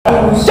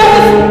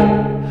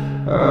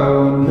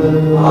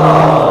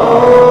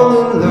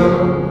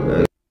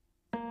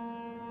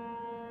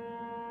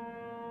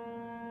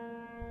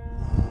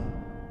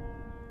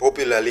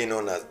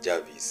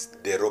Jarvis,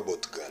 the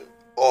robot girl,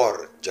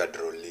 or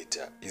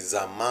JADROLITA, is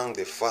among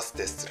the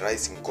fastest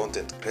rising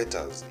content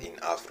creators in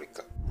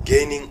Africa,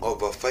 gaining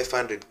over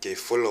 500k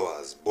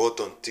followers both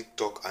on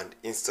TikTok and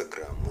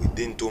Instagram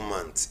within 2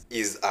 months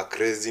is a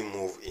crazy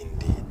move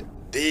indeed.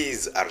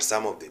 These are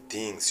some of the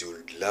things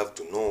you'd love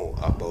to know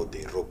about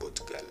the robot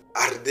girl.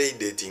 Are they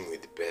dating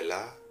with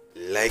Bella?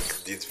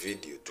 Like this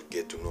video to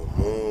get to know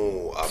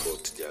more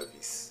about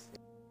Jarvis.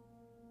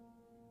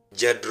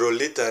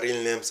 JADROLITA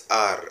real names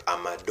are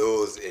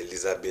Amadou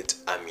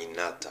Elizabeth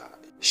Aminata.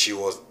 She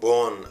was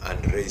born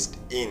and raised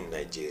in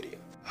Nigeria.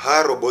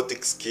 Her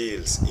robotic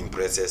skills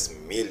impresses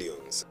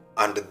millions,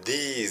 and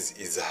this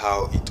is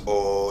how it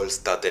all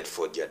started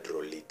for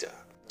JADROLITA.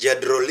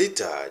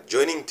 JADROLITA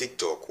joining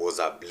TikTok was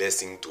a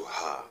blessing to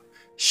her.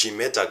 She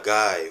met a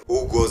guy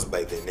who goes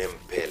by the name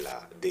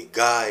Pella. The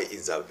guy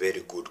is a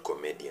very good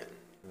comedian.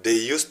 They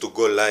used to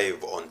go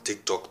live on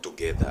TikTok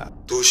together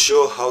to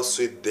show how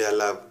sweet their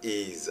love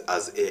is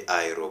as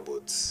AI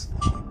robots.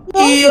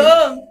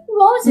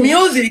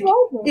 Music.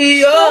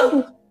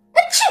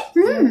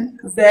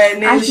 The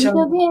nation.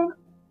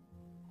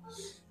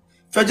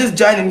 If you're just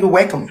joining, you're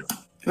welcome.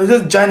 If you're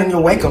just joining,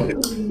 you're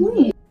welcome.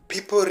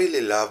 People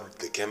really loved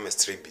the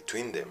chemistry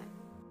between them.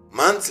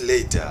 Months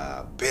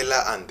later,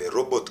 Pella and the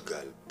robot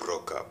girl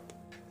broke up.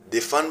 The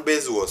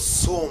fanbase was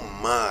so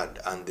mad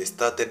and they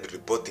started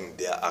reporting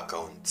their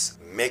accounts,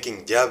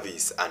 making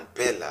Jarvis and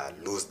Pella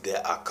lose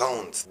their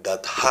accounts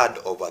that had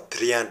over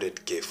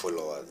 300k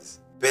followers.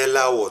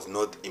 Pella was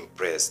not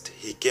impressed.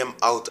 He came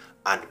out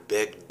and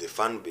begged the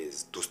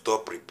fanbase to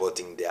stop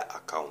reporting their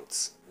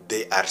accounts.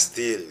 They are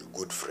still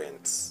good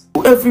friends.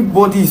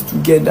 Everybody is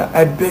together.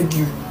 I beg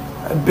you,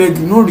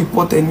 no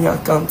report any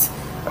account.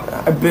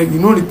 I beg you,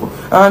 no report.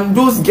 And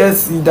those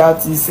guys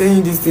that is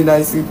saying this thing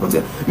that is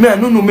reported, me, I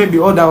don't know, maybe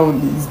other one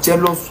is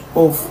jealous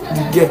of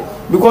the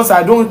girl because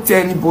I don't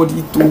tell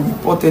anybody to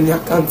report any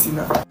account in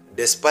her.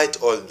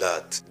 Despite all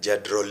that,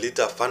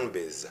 JADROLITA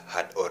fanbase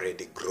had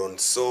already grown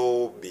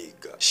so big.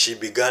 She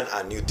began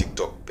a new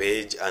TikTok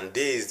page, and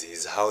this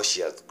is how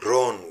she has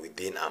grown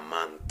within a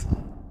month.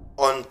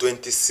 On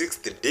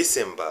 26th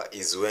December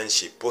is when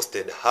she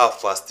posted her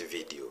first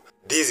video.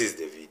 This is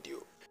the video.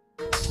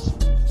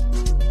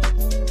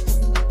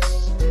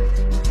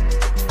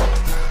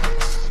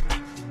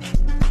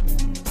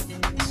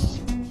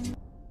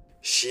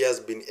 She has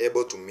been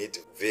able to meet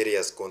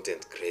various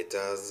content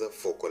creators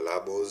for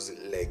collabos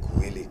like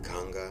Willy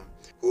Kanga,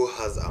 who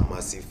has a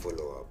massive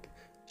follow-up.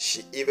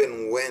 She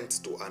even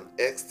went to an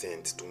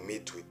extent to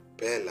meet with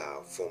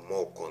Pella for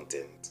more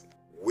content,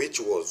 which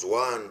was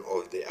one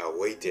of the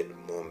awaited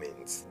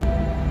moments.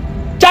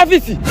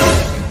 Jarvis!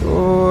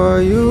 Oh,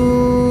 I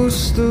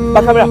used to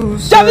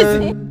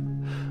Jarvis!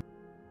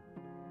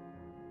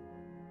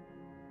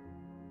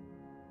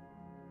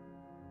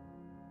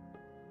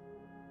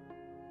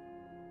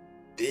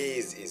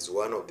 This is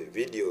one of the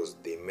videos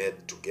they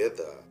made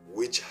together,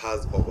 which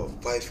has over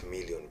 5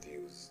 million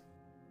views.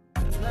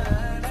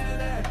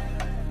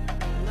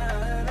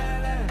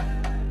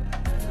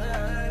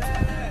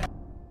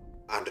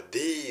 And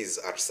these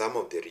are some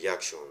of the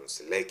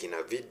reactions, like in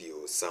a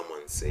video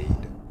someone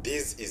said,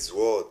 "This is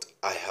what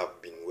I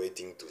have been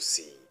waiting to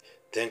see.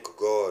 Thank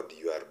God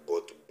you are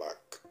both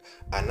back."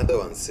 Another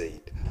one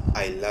said,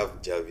 "I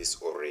love Jarvis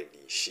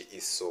already. She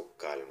is so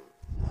calm."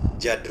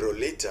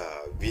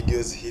 JADROLITA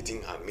videos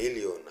hitting a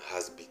million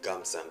has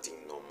become something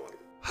normal.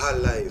 Her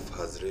life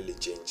has really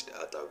changed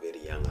at a very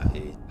young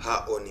age.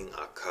 Her owning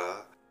a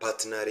car,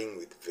 partnering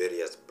with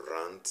various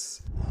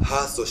brands.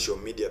 Her social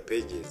media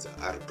pages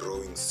are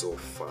growing so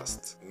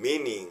fast,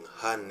 meaning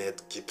her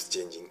net keeps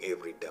changing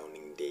every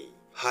dawning day.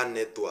 Her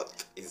net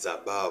worth is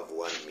above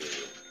 1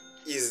 million.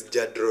 Is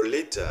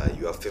JADROLITA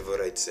your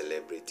favorite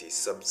celebrity?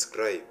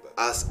 Subscribe.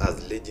 Us as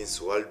Legends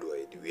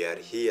Worldwide, we are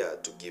here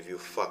to give you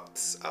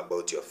facts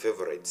about your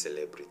favorite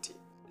celebrity.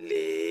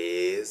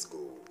 Let's go.